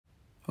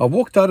I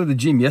walked out of the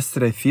gym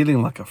yesterday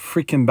feeling like a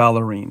freaking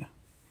ballerina.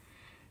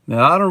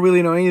 Now, I don't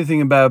really know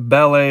anything about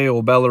ballet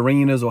or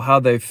ballerinas or how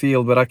they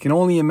feel, but I can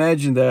only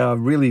imagine they are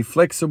really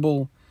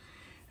flexible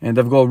and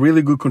they've got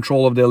really good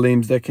control of their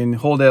limbs. They can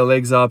hold their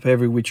legs up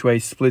every which way.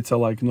 Splits are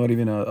like not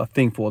even a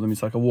thing for them.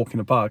 It's like a walk in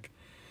the park.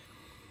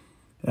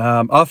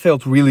 I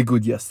felt really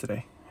good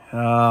yesterday.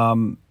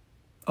 I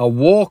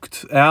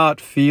walked out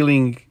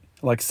feeling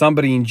like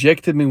somebody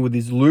injected me with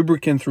this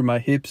lubricant through my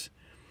hips.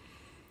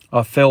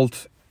 I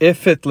felt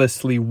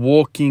effortlessly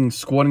walking,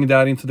 squatting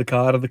down into the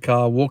car, out of the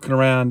car, walking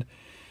around.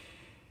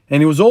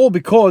 And it was all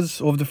because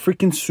of the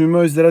freaking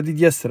sumos that I did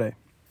yesterday.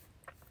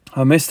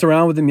 I messed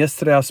around with them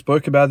yesterday. I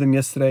spoke about them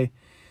yesterday.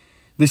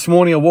 This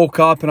morning I woke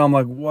up and I'm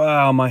like,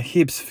 wow, my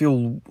hips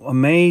feel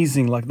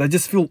amazing. Like they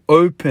just feel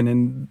open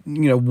and,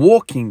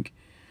 walking,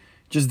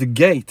 just the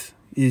gait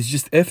is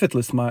just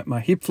effortless.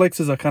 My hip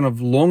flexors are kind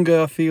of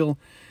longer, I feel.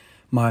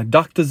 My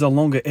adductors are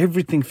longer.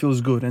 Everything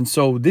feels good. And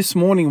so this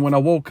morning when I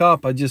woke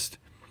up, I just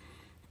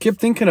kept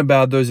thinking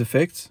about those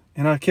effects.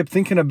 And I kept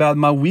thinking about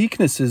my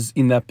weaknesses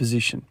in that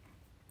position.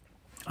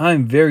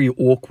 I'm very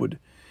awkward.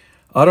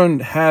 I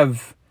don't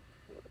have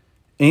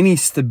any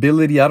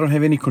stability. I don't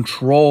have any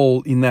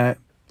control in that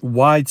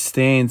wide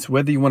stance,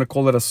 whether you want to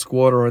call it a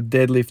squat or a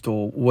deadlift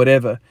or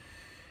whatever.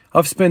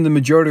 I've spent the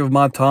majority of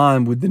my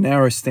time with the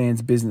narrow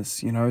stance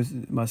business.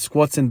 My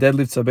squats and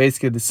deadlifts are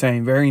basically the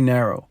same, very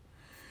narrow.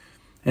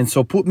 And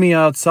so put me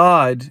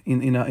outside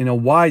in a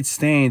wide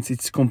stance,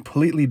 it's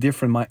completely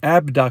different. My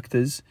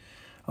abductors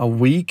are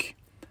weak.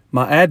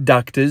 My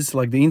adductors,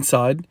 like the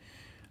inside,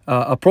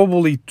 are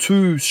probably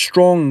too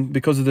strong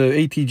because of the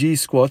ATG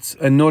squats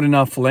and not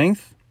enough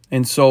length.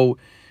 And so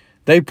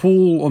they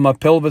pull on my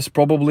pelvis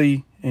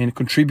probably and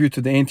contribute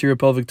to the anterior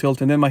pelvic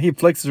tilt. And then my hip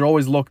flexors are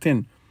always locked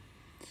in.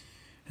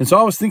 And so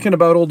I was thinking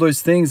about all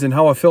those things and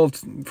how I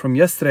felt from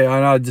yesterday.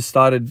 And I just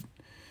started,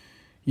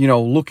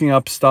 looking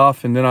up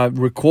stuff. And then I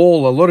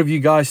recall a lot of you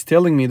guys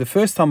telling me the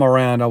first time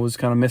around I was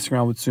kind of messing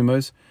around with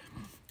sumos.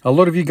 A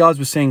lot of you guys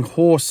were saying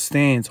horse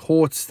stance,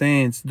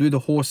 do the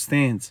horse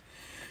stance.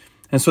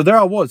 And so there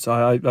I was.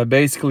 I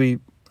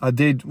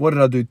did, what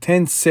did I do?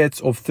 10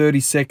 sets of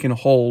 30-second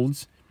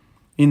holds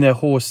in their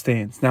horse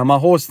stance. Now, my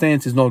horse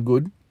stance is not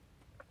good.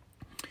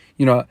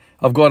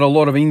 I've got a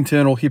lot of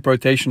internal hip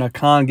rotation. I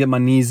can't get my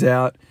knees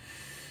out.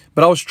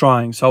 But I was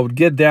trying. So I would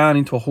get down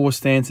into a horse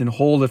stance and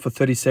hold it for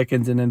 30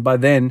 seconds. And then by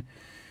then,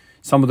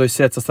 some of those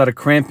sets, I started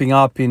cramping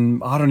up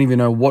in, I don't even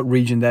know what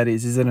region that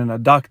is. Is it an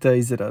adductor?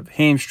 Is it a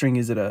hamstring?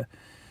 Is it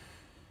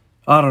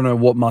I don't know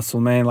what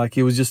muscle, man. Like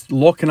it was just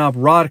locking up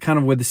right kind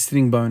of where the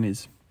sitting bone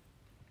is.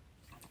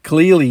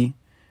 Clearly,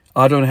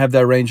 I don't have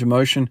that range of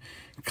motion.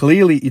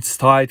 Clearly, it's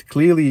tight.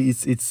 Clearly,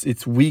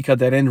 it's weak at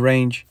that end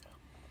range.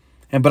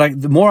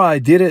 But the more I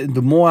did it,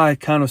 the more I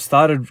kind of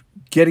started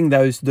getting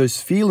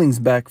those feelings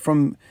back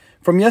from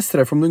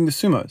yesterday, from doing the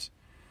sumos.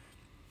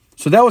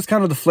 So that was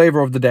kind of the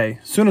flavor of the day.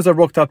 As soon as I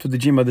rocked up to the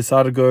gym, I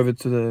decided to go over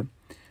to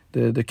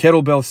the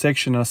kettlebell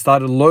section and I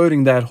started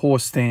loading that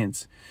horse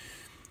stance.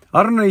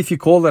 I don't know if you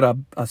call it a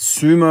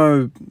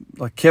sumo,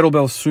 like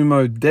kettlebell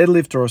sumo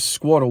deadlift or a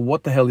squat or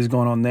what the hell is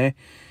going on there.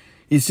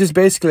 It's just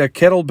basically a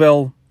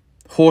kettlebell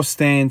horse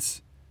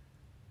stance.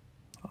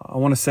 I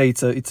want to say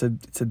it's a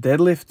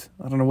deadlift.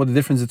 I don't know what the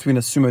difference between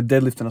a sumo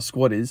deadlift and a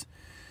squat is.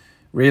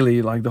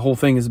 Really, like the whole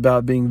thing is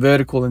about being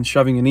vertical and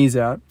shoving your knees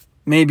out.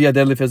 Maybe a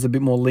deadlift has a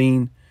bit more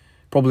lean,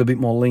 probably a bit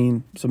more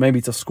lean. So maybe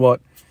it's a squat.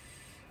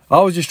 I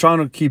was just trying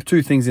to keep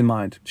two things in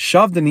mind.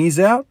 Shove the knees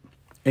out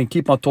and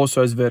keep my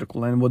torso as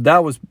vertical. And what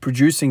that was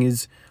producing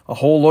is a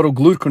whole lot of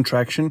glute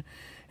contraction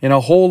and a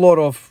whole lot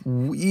of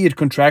weird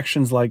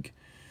contractions like,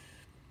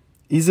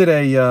 is it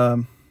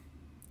a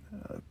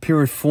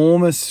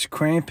piriformis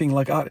cramping?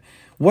 Like,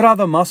 what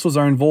other muscles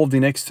are involved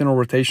in external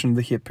rotation of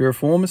the hip?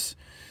 Piriformis?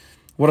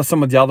 What are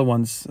some of the other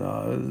ones?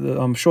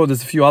 I'm sure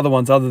there's a few other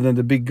ones other than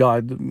the big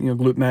guy,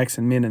 glute max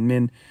and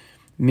min,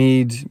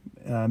 mid,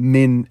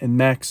 min and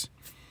max.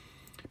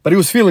 But it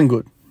was feeling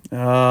good.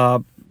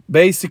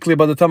 Basically,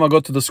 by the time I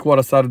got to the squat,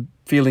 I started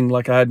feeling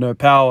like I had no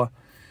power.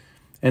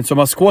 And so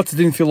my squats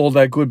didn't feel all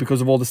that good because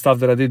of all the stuff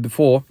that I did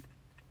before.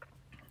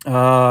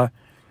 But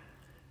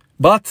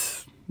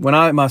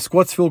when my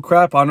squats feel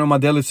crap, I know my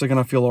deadlifts are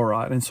going to feel all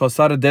right. And so I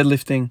started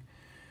deadlifting.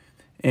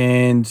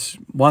 And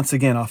once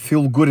again, I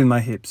feel good in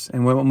my hips.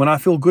 And when I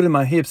feel good in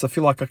my hips, I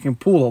feel like I can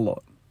pull a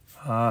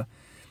lot.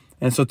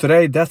 And so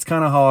today, that's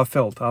kind of how I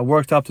felt. I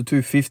worked up to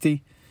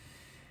 250.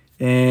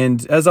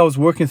 And as I was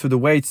working through the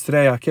weights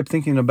today, I kept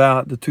thinking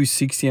about the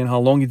 260 and how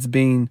long it's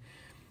been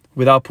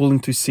without pulling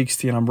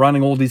 260. And I'm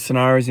running all these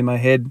scenarios in my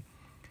head,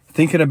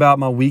 thinking about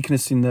my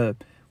weakness in the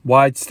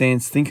wide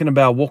stance, thinking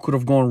about what could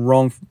have gone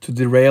wrong to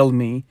derail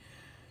me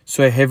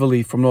so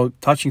heavily from not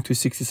touching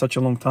 260 such a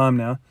long time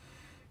now.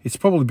 It's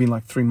probably been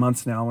like 3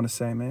 months now, I want to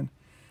say, man.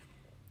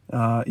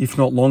 If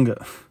not longer.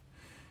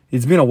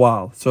 It's been a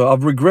while. So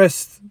I've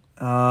regressed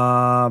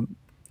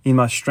in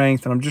my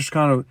strength, and I'm just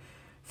kind of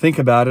think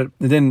about it.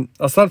 And then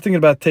I started thinking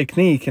about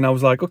technique, and I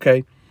was like,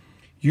 okay,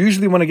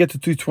 usually when I get to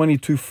 220,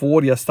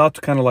 240, I start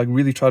to kind of like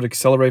really try to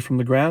accelerate from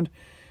the ground.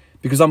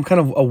 because I'm kind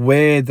of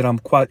aware that I'm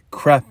quite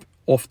crap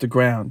off the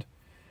ground.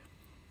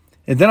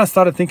 And then I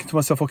started thinking to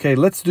myself, okay,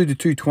 let's do the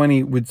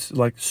 220 with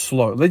like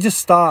slow. Let's just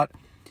start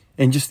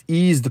and just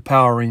ease the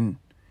power in.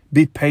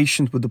 Be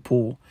patient with the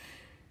pull.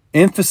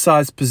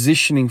 Emphasize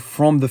positioning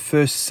from the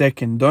first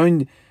second.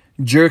 Don't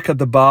jerk at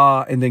the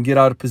bar and then get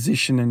out of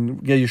position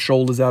and get your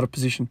shoulders out of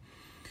position.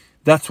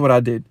 That's what I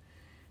did.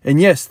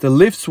 And yes, the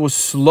lifts were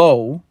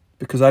slow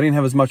because I didn't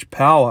have as much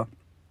power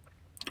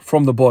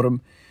from the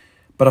bottom,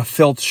 but I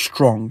felt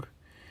strong.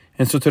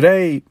 And so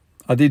today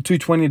I did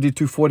 220, I did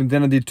 240,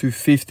 then I did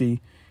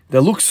 250. They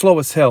looked slow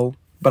as hell,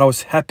 but I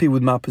was happy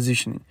with my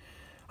positioning.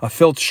 I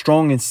felt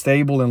strong and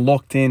stable and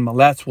locked in. My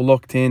lats were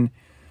locked in.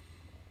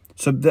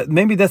 So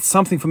maybe that's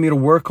something for me to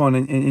work on,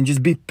 and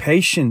just be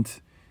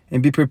patient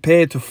and be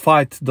prepared to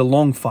fight the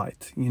long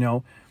fight, you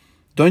know.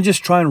 Don't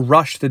just try and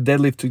rush the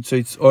deadlift so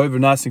it's over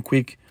nice and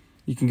quick.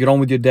 You can get on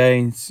with your day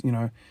and, you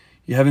know,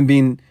 you haven't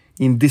been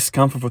in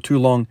discomfort for too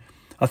long.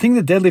 I think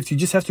the deadlift, you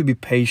just have to be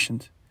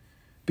patient,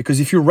 because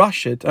if you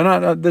rush it,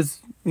 and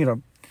there's, you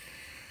know,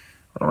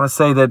 I don't want to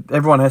say that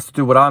everyone has to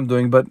do what I'm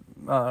doing, but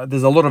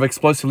there's a lot of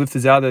explosive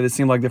lifters out there that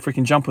seem like they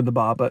freaking jump with the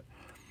bar. But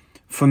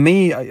for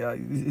me,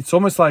 it's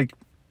almost like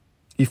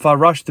if I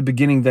rush the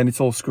beginning, then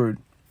it's all screwed.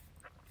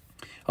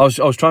 I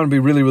was trying to be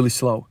really, really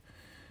slow.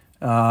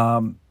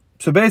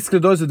 So basically,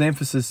 those are the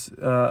emphasis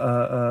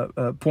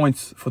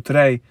points for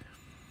today.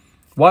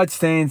 Wide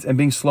stance and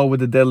being slow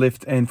with the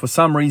deadlift. And for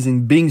some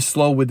reason, being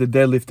slow with the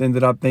deadlift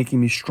ended up making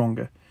me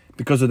stronger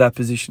because of that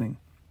positioning.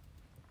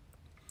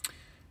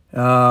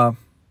 The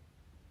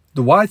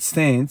wide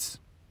stance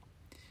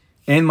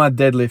and my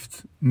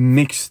deadlift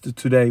mixed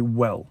today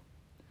well.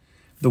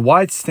 The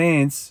wide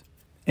stance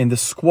and the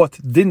squat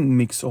didn't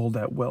mix all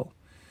that well.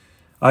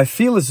 I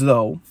feel as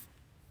though,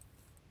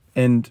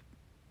 and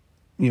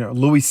you know,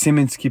 Louis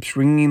Simmons keeps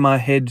ringing in my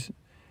head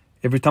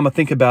every time I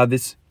think about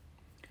this.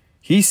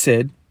 He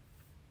said,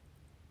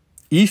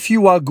 if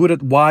you are good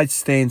at wide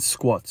stance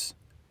squats,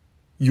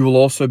 you will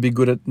also be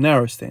good at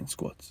narrow stance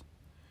squats.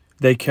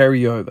 They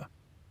carry over.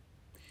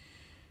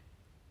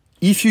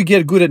 If you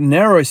get good at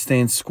narrow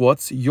stance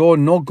squats, you're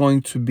not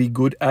going to be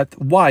good at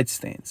wide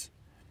stance.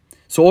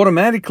 So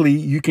automatically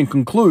you can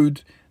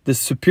conclude the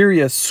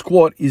superior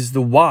squat is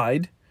the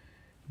wide,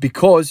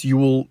 because you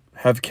will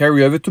have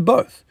carryover to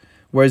both.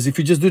 Whereas if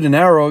you just do the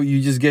narrow,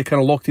 you just get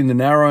kind of locked in the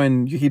narrow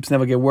and your hips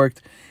never get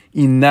worked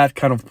in that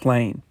kind of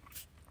plane.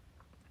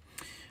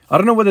 I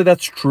don't know whether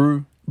that's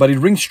true, but it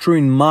rings true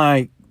in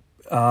my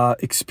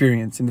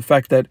experience, in the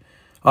fact that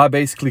I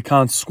basically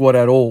can't squat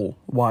at all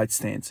wide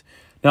stance.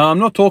 Now, I'm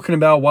not talking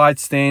about wide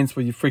stance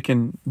where you're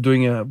freaking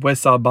doing a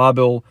Westside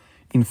barbell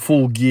in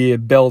full gear,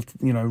 belt,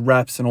 you know,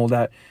 wraps and all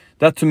that.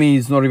 That to me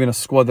is not even a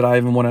squat that I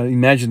even want to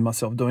imagine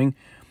myself doing.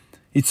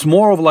 It's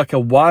more of like a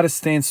wider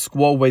stance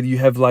squat where you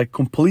have like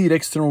complete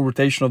external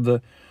rotation of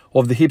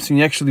the hips and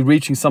you're actually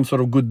reaching some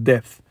sort of good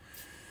depth.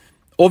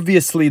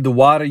 Obviously, the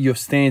wider your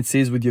stance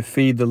is with your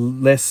feet, the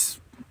less,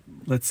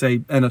 let's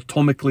say,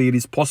 anatomically it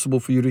is possible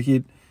for you to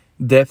hit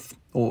depth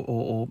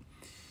or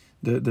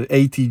the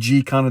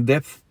ATG kind of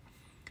depth.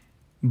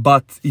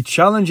 But it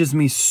challenges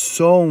me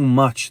so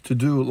much to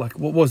do, like,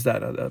 what was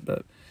that?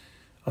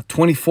 A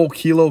 24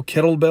 kilo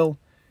kettlebell.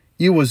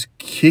 It was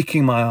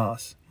kicking my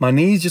ass. My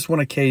knees just want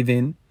to cave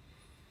in.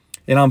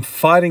 And I'm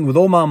fighting with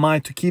all my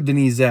might to keep the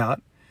knees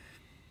out.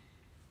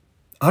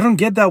 I don't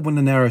get that when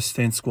the narrow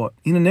stance squat.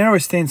 In a narrow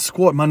stance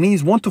squat, my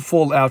knees want to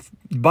fall out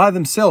by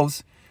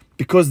themselves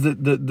because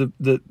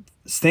the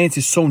stance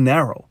is so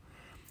narrow.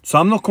 So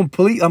I'm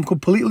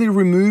completely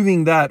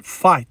removing that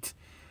fight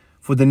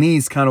for the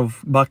knees kind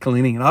of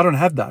buckling in. And I don't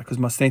have that because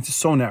my stance is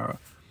so narrow.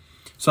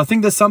 So I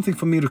think there's something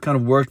for me to kind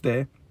of work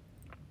there.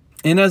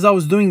 And as I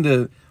was doing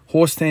the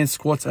horse stance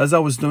squats, as I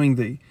was doing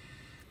the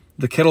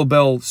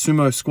kettlebell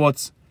sumo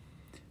squats,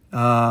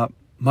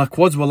 my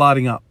quads were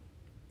lighting up.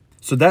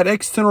 So that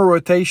external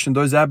rotation,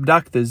 those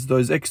abductors,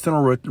 those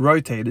external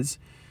rotators,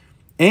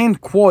 and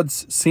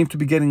quads seem to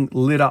be getting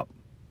lit up.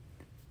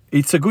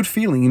 It's a good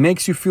feeling. It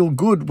makes you feel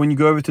good when you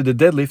go over to the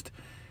deadlift.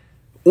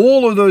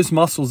 All of those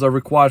muscles are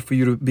required for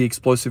you to be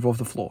explosive off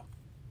the floor.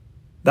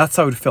 That's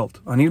how it felt.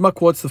 I need my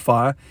quads to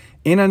fire,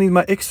 and I need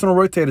my external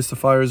rotators to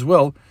fire as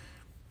well.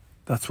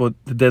 That's what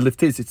the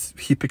deadlift is. It's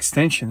hip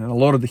extension, and a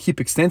lot of the hip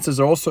extensors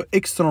are also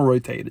external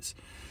rotators.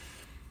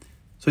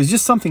 So it's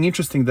just something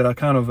interesting that I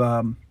kind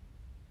of,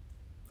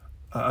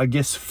 I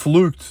guess,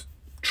 fluked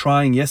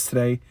trying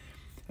yesterday,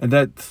 and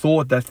that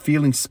thought, that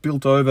feeling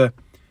spilled over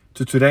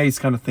to today's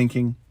kind of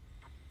thinking.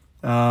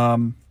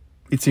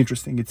 It's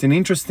interesting. It's an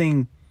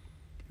interesting,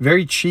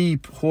 very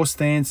cheap horse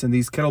stance, and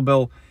these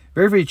kettlebell,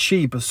 very, very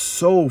cheap, but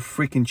so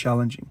freaking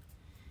challenging.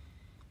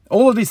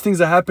 All of these things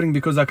are happening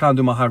because I can't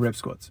do my high rep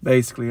squats.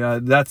 Basically,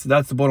 that's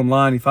the bottom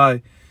line. If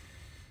I,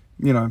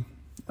 you know,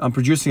 I'm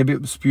producing a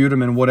bit of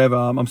sputum and whatever,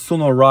 I'm still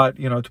not right,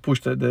 you know, to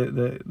push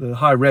the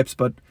high reps,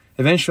 but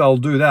eventually I'll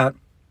do that.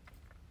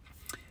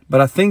 But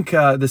I think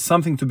there's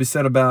something to be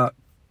said about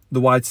the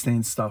wide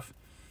stance stuff.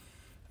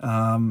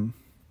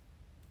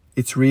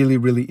 It's really,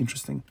 really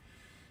interesting.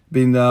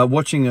 Been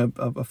watching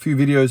a few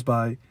videos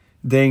by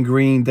Dan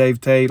Green, Dave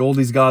Tate, all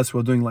these guys who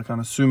are doing like kind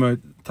of sumo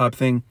type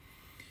thing,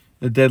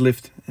 the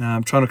deadlift.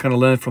 I'm trying to kind of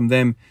learn from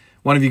them.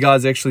 One of you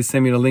guys actually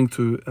sent me a link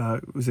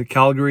to, was it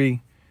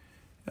Calgary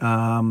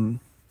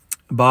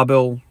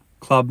Barbell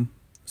Club,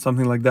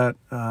 something like that,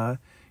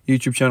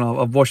 YouTube channel.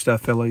 I've watched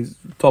that fella. He's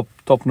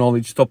top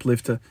knowledge, top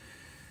lifter.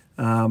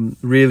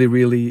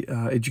 Really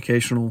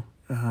educational.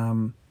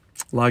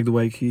 Like the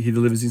way he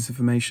delivers his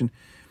information.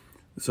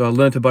 So I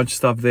learned a bunch of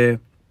stuff there.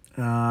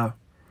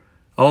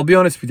 I'll be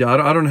honest with you,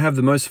 I don't have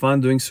the most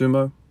fun doing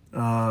sumo.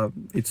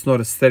 It's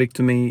not aesthetic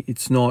to me.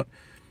 It's not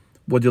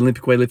what the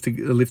Olympic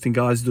weightlifting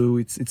guys do.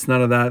 It's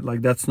none of that.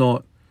 Like, that's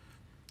not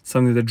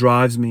something that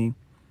drives me.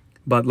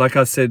 But like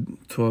I said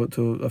to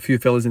a few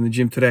fellas in the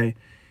gym today,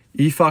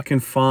 if I can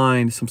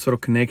find some sort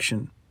of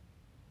connection,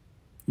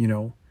 you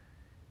know,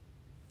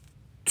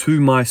 to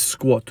my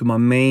squat, to my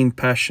main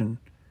passion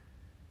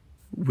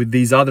with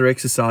these other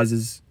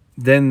exercises,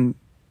 then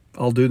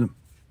I'll do them.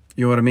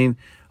 You know what I mean?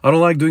 I don't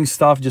like doing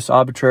stuff just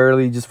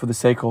arbitrarily, just for the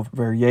sake of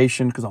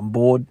variation, because I'm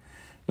bored.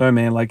 No,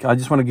 man, like, I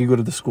just want to get good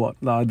at the squat.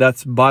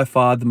 That's by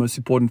far the most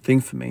important thing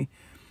for me.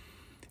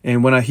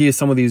 And when I hear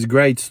some of these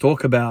greats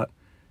talk about,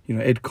 you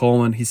know, Ed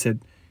Coleman, he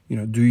said, you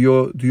know, do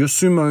your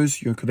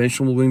sumos, your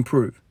conventional will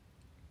improve.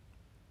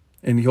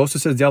 And he also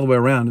says the other way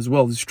around as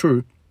well. It's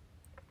true.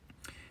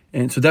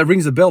 And so that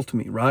rings a bell to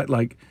me, right?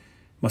 Like,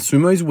 my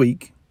sumo is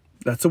weak.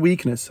 That's a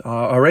weakness.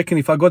 I reckon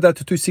if I got that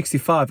to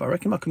 265, I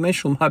reckon my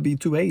conventional might be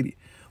 280.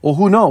 Or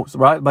who knows,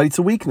 right? But it's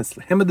a weakness.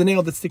 Hammer the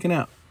nail that's sticking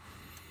out.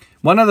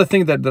 One other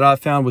thing that I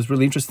found was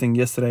really interesting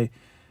yesterday,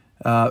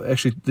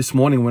 actually this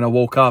morning when I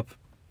woke up,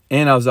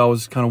 and as I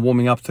was kind of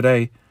warming up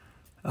today,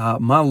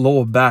 my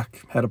lower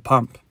back had a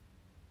pump.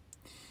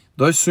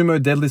 Those sumo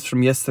deadlifts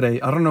from yesterday,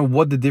 I don't know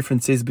what the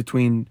difference is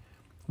between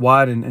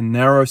wide and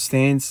narrow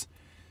stance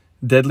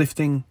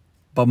deadlifting,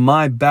 but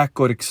my back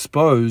got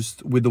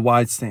exposed with the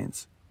wide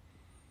stance.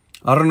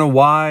 I don't know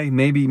why.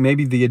 Maybe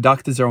the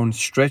adductors are on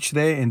stretch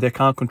there and they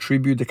can't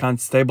contribute, they can't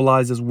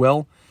stabilize as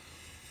well.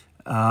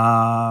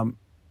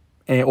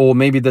 Or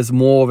maybe there's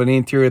more of an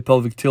anterior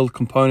pelvic tilt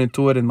component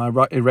to it and my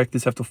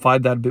erectors have to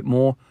fight that a bit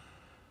more.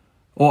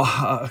 Or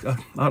I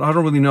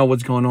don't really know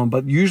what's going on,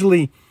 but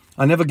usually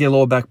I never get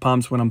lower back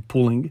pumps when I'm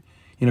pulling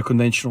in a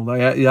conventional. Like,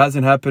 it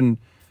hasn't happened,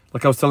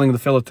 like I was telling the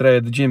fellow today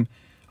at the gym,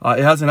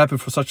 it hasn't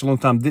happened for such a long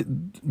time.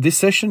 This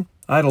session,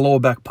 I had a lower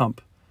back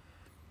pump,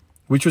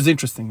 which was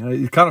interesting.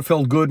 It kind of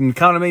felt good and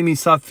kind of made me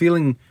start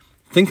thinking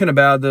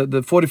about the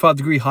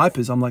 45-degree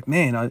hypers. I'm like,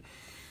 man, I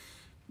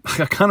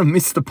kind of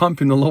miss the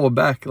pump in the lower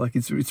back. Like,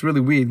 it's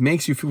really weird. It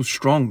makes you feel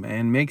strong,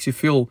 man. Makes you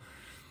feel,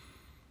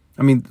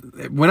 I mean,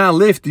 when I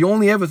lift, the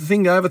only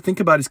thing I ever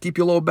think about is keep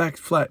your lower back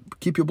flat.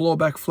 Keep your lower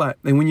back flat.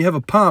 And when you have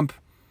a pump,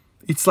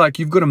 it's like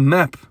you've got a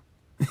map.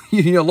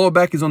 Your lower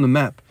back is on the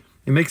map.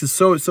 It makes it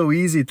so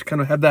easy to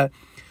kind of have that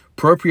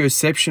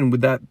proprioception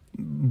with that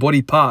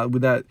body part,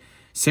 with that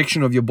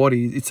section of your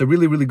body. It's a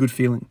really good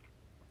feeling.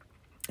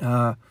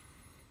 I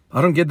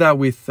don't get that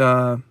with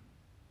even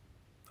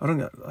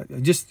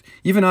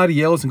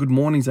RDLs and good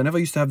mornings. I never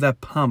used to have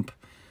that pump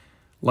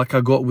like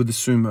I got with the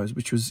sumos,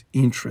 which was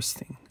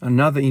interesting.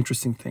 Another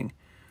interesting thing.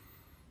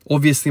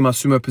 Obviously my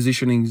sumo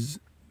positioning's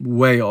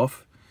way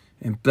off,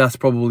 and that's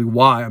probably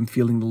why I'm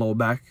feeling the lower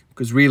back,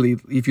 because really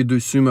if you do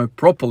sumo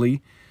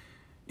properly,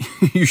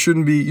 you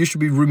should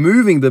be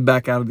removing the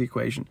back out of the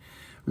equation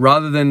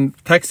rather than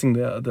taxing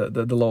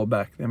the lower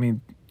back. I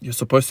mean, you're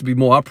supposed to be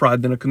more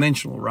upright than a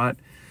conventional, right?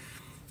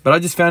 But I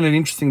just found it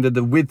interesting that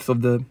the width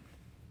of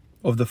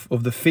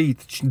the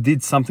feet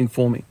did something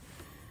for me.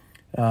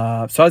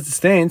 So as it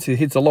stands, it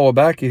hits the lower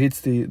back, it hits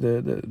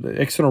the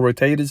external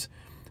rotators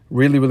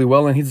really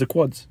well, and hits the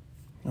quads.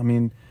 I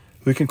mean,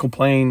 who can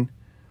complain,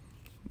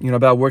 you know,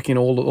 about working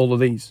all of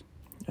these?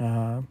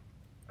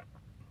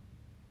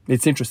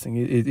 It's interesting.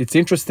 It's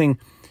interesting,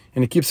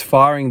 and it keeps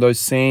firing those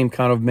same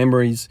kind of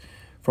memories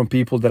from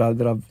people that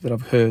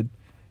I've heard,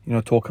 you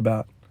know, talk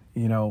about.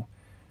 You know,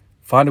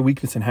 find a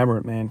weakness and hammer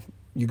it, man.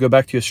 You go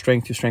back to your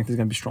strength is going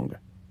to be stronger.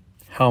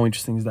 How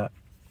interesting is that?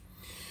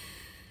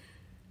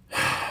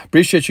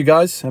 Appreciate you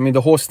guys. I mean,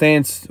 the horse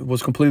stance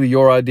was completely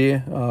your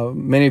idea.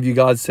 Many of you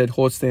guys said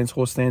horse stance.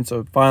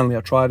 So finally,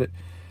 I tried it.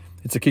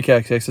 It's a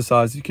kick-ass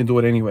exercise. You can do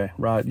it anywhere,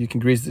 right? You can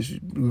grease the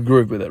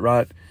groove with it,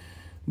 right?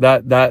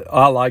 That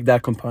I like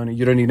that component.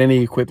 You don't need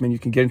any equipment. You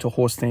can get into a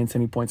horse stance at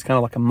any point. It's kind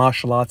of like a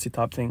martial artsy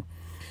type thing.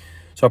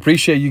 So I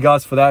appreciate you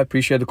guys for that.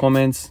 Appreciate the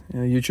comments,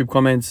 YouTube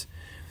comments,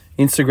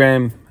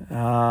 Instagram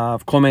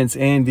comments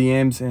and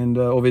DMs, and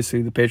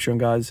obviously the Patreon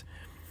guys.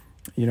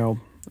 You know,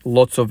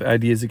 lots of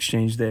ideas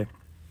exchanged there.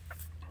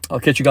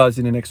 I'll catch you guys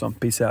in the next one.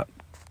 Peace out.